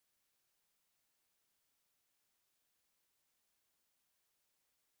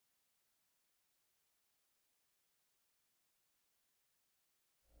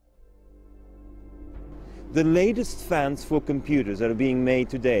The latest fans for computers that are being made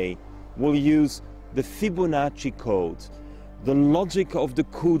today will use the Fibonacci code, the logic of the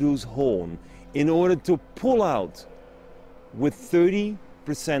kudu's horn, in order to pull out with 30%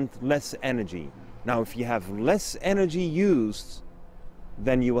 less energy. Now, if you have less energy used,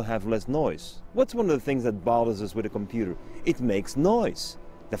 then you will have less noise. What's one of the things that bothers us with a computer? It makes noise.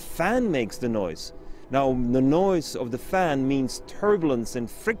 The fan makes the noise. Now, the noise of the fan means turbulence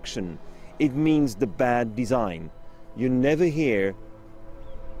and friction. It means the bad design. You never hear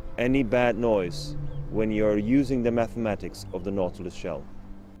any bad noise when you're using the mathematics of the Nautilus shell.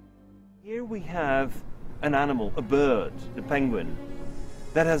 Here we have an animal, a bird, the penguin,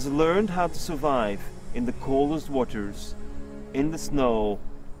 that has learned how to survive in the coldest waters, in the snow,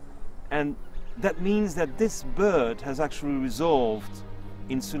 and that means that this bird has actually resolved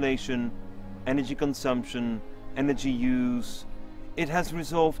insulation, energy consumption, energy use. It has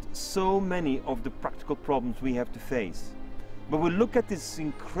resolved so many of the practical problems we have to face. But we look at this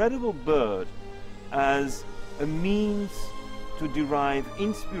incredible bird as a means to derive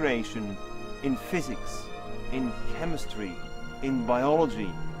inspiration in physics, in chemistry, in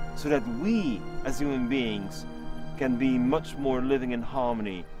biology, so that we as human beings can be much more living in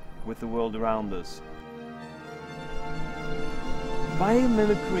harmony with the world around us.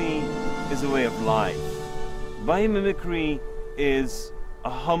 Biomimicry is a way of life. Biomimicry is a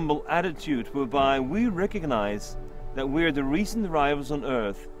humble attitude whereby we recognize that we're the recent arrivals on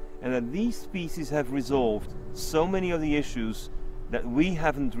Earth and that these species have resolved so many of the issues that we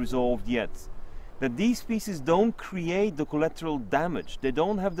haven't resolved yet. That these species don't create the collateral damage, they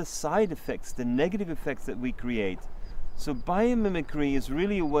don't have the side effects, the negative effects that we create. So biomimicry is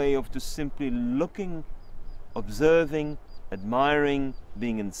really a way of just simply looking, observing, admiring,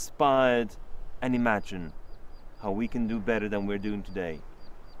 being inspired, and imagine how we can do better than we're doing today.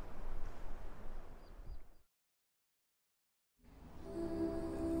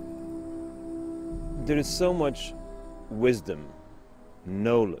 There is so much wisdom,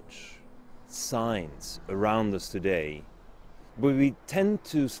 knowledge, science around us today, but we tend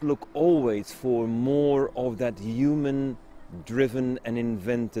to look always for more of that human-driven and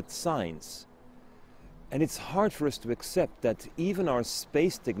invented science. And it's hard for us to accept that even our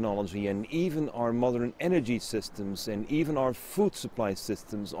space technology and even our modern energy systems and even our food supply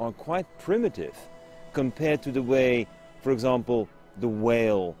systems are quite primitive compared to the way, for example, the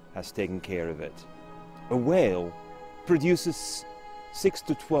whale has taken care of it. A whale produces 6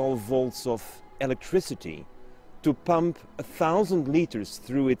 to 12 volts of electricity to pump 1,000 liters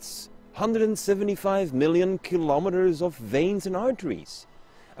through its 175 million kilometers of veins and arteries.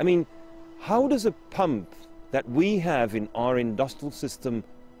 I mean, how does a pump that we have in our industrial system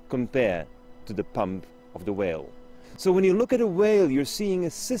compare to the pump of the whale? So when you look at a whale, you're seeing a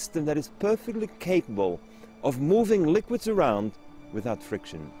system that is perfectly capable of moving liquids around without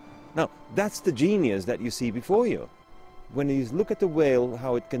friction. Now, that's the genius that you see before you. When you look at the whale,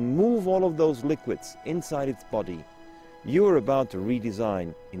 how it can move all of those liquids inside its body, you're about to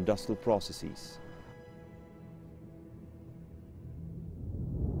redesign industrial processes.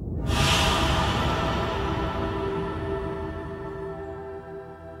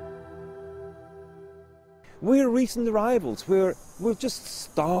 We're recent arrivals. We've just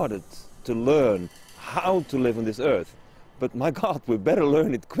started to learn how to live on this earth. But my God, we better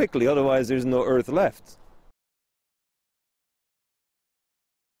learn it quickly, otherwise there's no earth left.